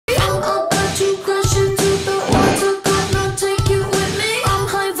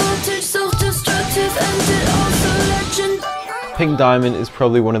Pink Diamond is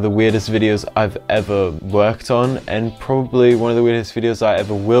probably one of the weirdest videos I've ever worked on, and probably one of the weirdest videos I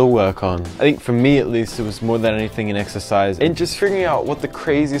ever will work on. I think for me at least, it was more than anything an exercise in just figuring out what the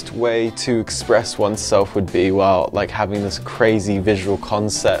craziest way to express oneself would be while like having this crazy visual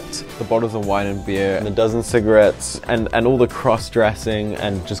concept. The bottles of wine and beer and a dozen cigarettes and all the cross-dressing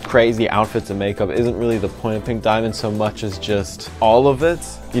and just crazy outfits and makeup isn't really the point of Pink Diamond so much as just all of it.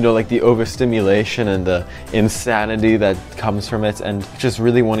 You know, like the overstimulation and the insanity that comes from it, and just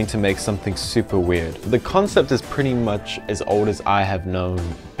really wanting to make something super weird. The concept is pretty much as old as I have known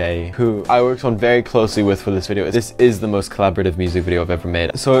Bae, who I worked on very closely with for this video. This is the most collaborative music video I've ever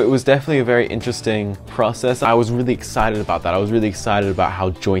made. So it was definitely a very interesting process. I was really excited about that. I was really excited about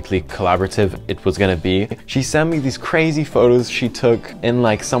how jointly collaborative it was gonna be. She sent me these crazy photos she took in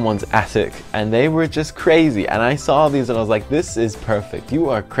like someone's attic, and they were just crazy. And I saw these and I was like, this is perfect. You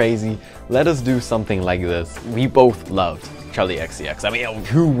are crazy. Let us do something like this. We both loved Charli XCX. I mean,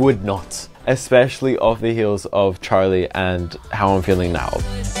 who would not? Especially off the heels of Charli and How I'm Feeling Now.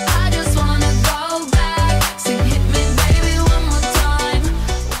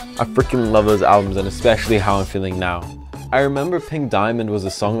 I freaking love those albums, and especially How I'm Feeling Now. I remember Pink Diamond was a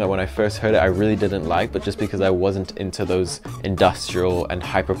song that when I first heard it I really didn't like, but just because I wasn't into those industrial and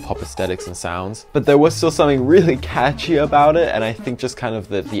hyper pop aesthetics and sounds. But there was still something really catchy about it, and I think just kind of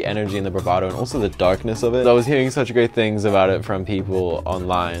the energy and the bravado and also the darkness of it. I was hearing such great things about it from people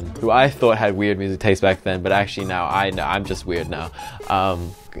online who I thought had weird music taste back then, but actually now I'm just weird now.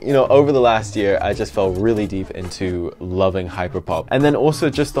 You know, over the last year, I just fell really deep into loving hyperpop. And then also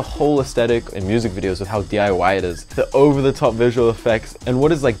just the whole aesthetic in music videos with how DIY it is. The over-the-top visual effects and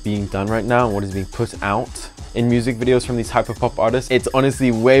what is like being done right now and what is being put out in music videos from these hyperpop artists. It's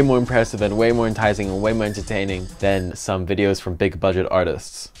honestly way more impressive and way more enticing and way more entertaining than some videos from big budget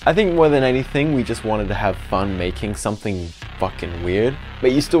artists. I think more than anything, we just wanted to have fun making something fucking weird,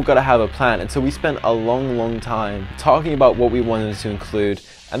 but you still gotta have a plan. And so we spent a long time talking about what we wanted to include,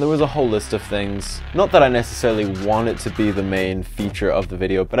 and there was a whole list of things. Not that I necessarily want it to be the main feature of the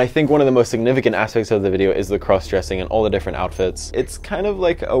video, but I think one of the most significant aspects of the video is the cross-dressing and all the different outfits. It's kind of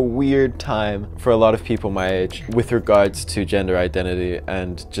like a weird time for a lot of people my age with regards to gender identity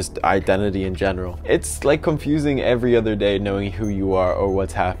and just identity in general. It's like confusing every other day knowing who you are or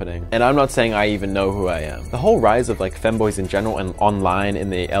what's happening. And I'm not saying I even know who I am. The whole rise of like femboys in general and online in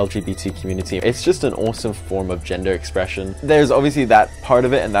the LGBT community, it's just an awesome form of gender expression. There's obviously that part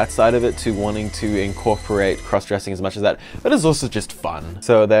of it and that side of it to wanting to incorporate cross-dressing as much as that, but it's also just fun.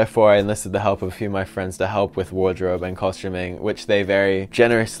 So therefore I enlisted the help of a few of my friends to help with wardrobe and costuming, which they very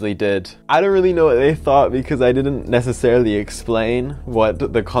generously did. I don't really know what they thought because I didn't necessarily explain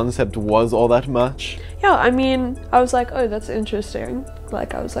what the concept was all that much. Yeah, I mean, I was like, oh, that's interesting.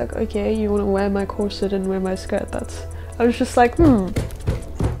 Like, I was like, okay, you want to wear my corset and wear my skirt. I was just like,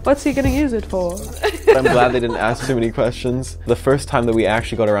 what's he gonna use it for? I'm glad they didn't ask too many questions. The first time that we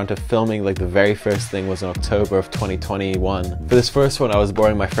actually got around to filming, like the very first thing, was in October of 2021. For this first one, I was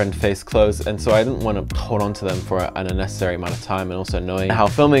borrowing my friend Faith's clothes, and so I didn't want to hold on to them for an unnecessary amount of time, and also knowing how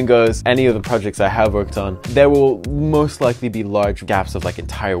filming goes, any of the projects I have worked on, there will most likely be large gaps of like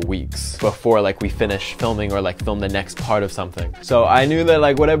entire weeks before like we finish filming or like film the next part of something. So I knew that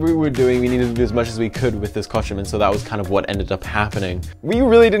like whatever we were doing, we needed to do as much as we could with this costume, and so that was kind of what ended up happening. We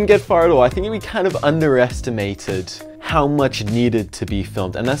really didn't get far at all. I think we kind of underestimated how much needed to be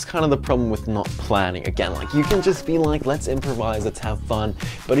filmed, and that's kind of the problem with not planning. Again, like you can just be like, let's improvise, let's have fun,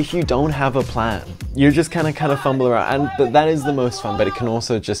 but if you don't have a plan, you're just kind of fumble around, and that is the most fun, but it can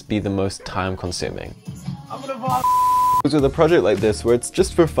also just be the most time consuming. With a project like this where it's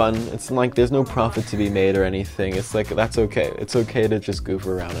just for fun, it's like there's no profit to be made or anything, it's like that's okay. It's okay to just goof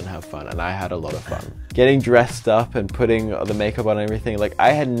around and have fun, and I had a lot of fun. Getting dressed up and putting the makeup on and everything, like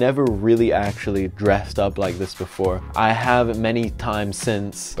I had never really actually dressed up like this before. I have many times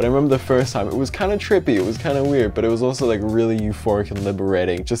since, but I remember the first time, it was kind of trippy, it was kind of weird, but it was also like really euphoric and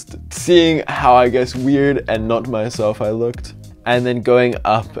liberating. Just seeing how, I guess, weird and not myself I looked. And then going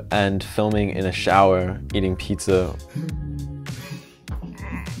up and filming in a shower, eating pizza.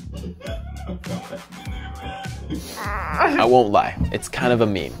 I won't lie, it's kind of a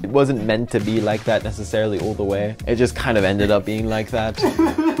meme. It wasn't meant to be like that necessarily all the way. It just kind of ended up being like that.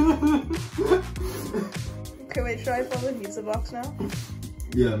 Okay, wait, should I fill the pizza box now?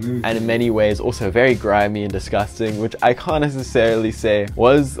 Yeah, maybe. And in many ways also very grimy and disgusting, which I can't necessarily say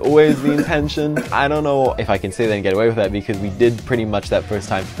was always the intention. I don't know if I can say that and get away with that, because we did pretty much that first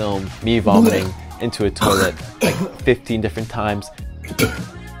time film me vomiting into a toilet like 15 different times.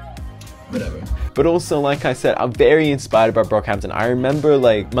 Whatever. But also, like I said, I'm very inspired by Brockhampton. I remember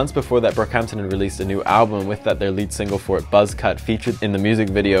like months before that, Brockhampton had released a new album. With that, their lead single for it, Buzzcut, featured in the music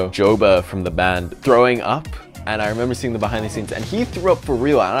video Joba from the band throwing up. And I remember seeing the behind the scenes, and he threw up for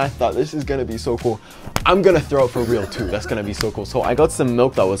real, and I thought, this is gonna be so cool. I'm gonna throw up for real too. That's gonna be so cool. So I got some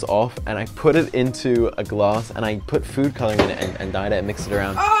milk that was off, and I put it into a glass, and I put food coloring in it and dyed it and mixed it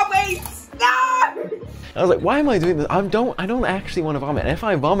around. Oh wait, stop! I was like, why am I doing this? I don't actually want to vomit. And if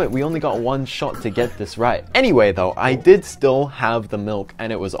I vomit, we only got one shot to get this right. Anyway though, I did still have the milk,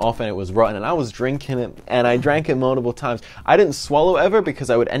 and it was off and it was rotten, and I was drinking it, and I drank it multiple times. I didn't swallow ever because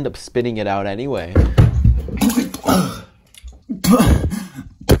I would end up spitting it out anyway.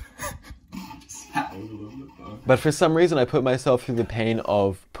 But for some reason, I put myself through the pain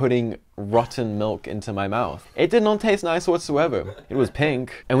of putting rotten milk into my mouth. It did not taste nice whatsoever. It was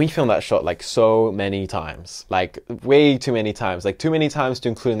pink. And we filmed that shot like so many times. Like way too many times. Like too many times to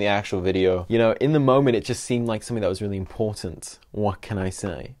include in the actual video. You know, in the moment, it just seemed like something that was really important. What can I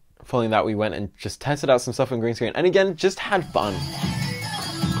say? Following that, we went and just tested out some stuff on green screen. And again, just had fun.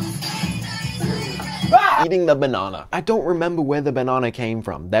 Eating the banana. I don't remember where the banana came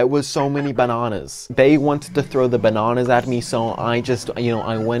from. There was so many bananas. They wanted to throw the bananas at me, so I just, you know,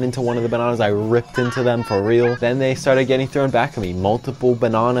 I went into one of the bananas, I ripped into them for real. Then they started getting thrown back at me. Multiple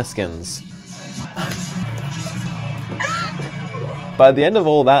banana skins. By the end of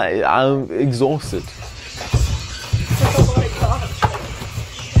all that, I'm exhausted. Oh my god.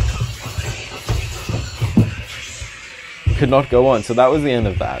 Could not go on, so that was the end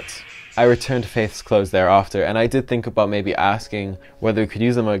of that. I returned to Faith's clothes thereafter, and I did think about maybe asking whether we could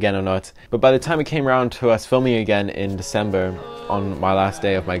use them again or not. But by the time it came around to us filming again in December, on my last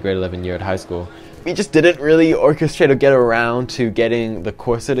day of my grade 11 year at high school, we just didn't really orchestrate or get around to getting the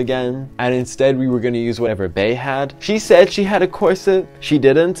corset again. And instead we were going to use whatever Bae had. She said she had a corset. She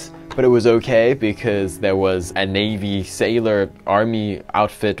didn't. But it was okay because there was a Navy sailor army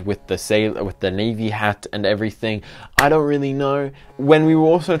outfit with the Navy hat and everything. I don't really know. When we were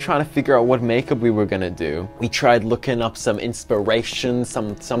also trying to figure out what makeup we were gonna do, we tried looking up some inspiration,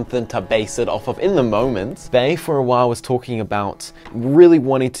 something to base it off of in the moment. Bae for a while was talking about really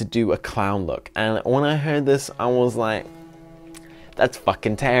wanting to do a clown look, and when I heard this, I was like, that's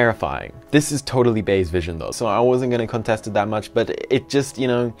fucking terrifying. This is totally Bae's vision though, so I wasn't gonna contest it that much, but it just, you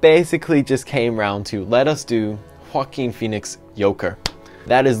know, basically just came round to let us do Joaquin Phoenix Joker.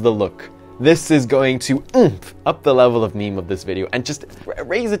 That is the look. This is going to up the level of meme of this video and just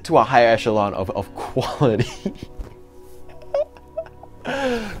raise it to a higher echelon of quality.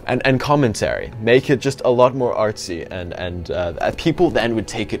 and commentary. Make it just a lot more artsy, and people then would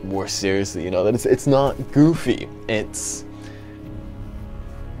take it more seriously, you know, that it's not goofy, it's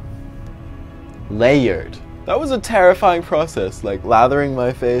layered. That was a terrifying process, like lathering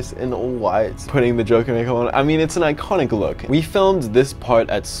my face in all white, putting the Joker makeup on. I mean, it's an iconic look. We filmed this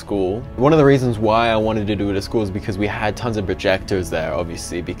part at school. One of the reasons why I wanted to do it at school is because we had tons of projectors there,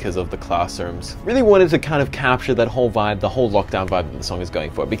 obviously, because of the classrooms. Really wanted to kind of capture that whole vibe, the whole lockdown vibe that the song is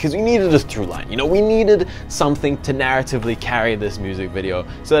going for, because we needed a through line. You know, we needed something to narratively carry this music video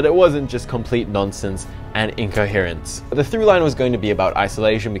so that it wasn't just complete nonsense and incoherence. The through line was going to be about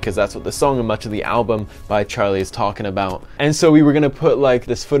isolation, because that's what the song and much of the album by Charli is talking about. And so we were gonna put like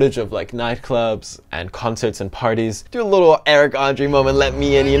this footage of like nightclubs and concerts and parties, do a little Eric Andre moment, let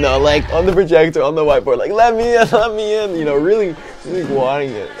me in, you know, like on the projector, on the whiteboard, like let me in, you know, really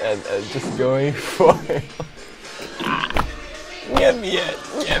wanting it and just going for it. Get me in.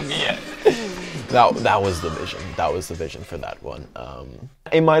 That was the vision. That was the vision for that one.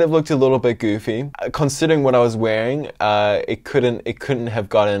 It might have looked a little bit goofy. Considering what I was wearing, it couldn't have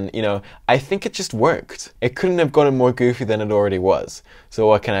gotten, you know, I think it just worked. It couldn't have gotten more goofy than it already was. So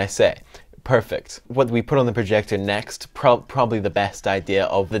what can I say? Perfect. What we put on the projector next, probably the best idea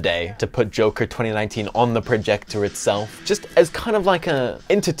of the day, to put Joker 2019 on the projector itself, just as kind of like a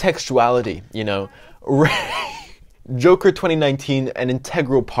intertextuality, you know. Joker 2019, an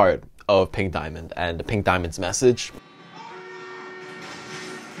integral part of Pink Diamond and Pink Diamond's message.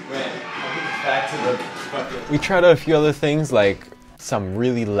 We tried out a few other things, like some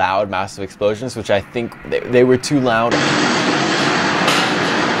really loud, massive explosions, which I think they were too loud.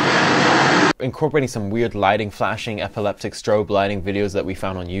 Incorporating some weird lighting, flashing, epileptic strobe lighting videos that we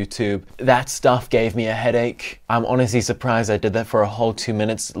found on YouTube. That stuff gave me a headache. I'm honestly surprised I did that for a whole 2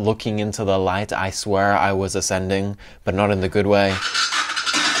 minutes looking into the light. I swear I was ascending, but not in the good way.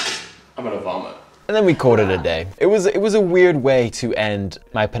 I'm gonna vomit. And then we called it a day. It was a weird way to end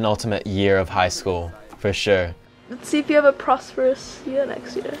my penultimate year of high school, for sure. Let's see if you have a prosperous year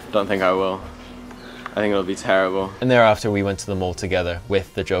next year. Don't think I will. I think it'll be terrible. And thereafter we went to the mall together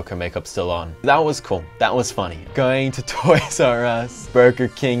with the Joker makeup still on. That was cool. That was funny. Going to Toys R Us, Burger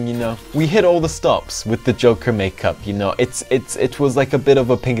King, you know. We hit all the stops with the Joker makeup, you know. It was like a bit of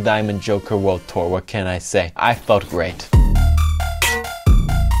a Pink Diamond Joker world tour, what can I say? I felt great.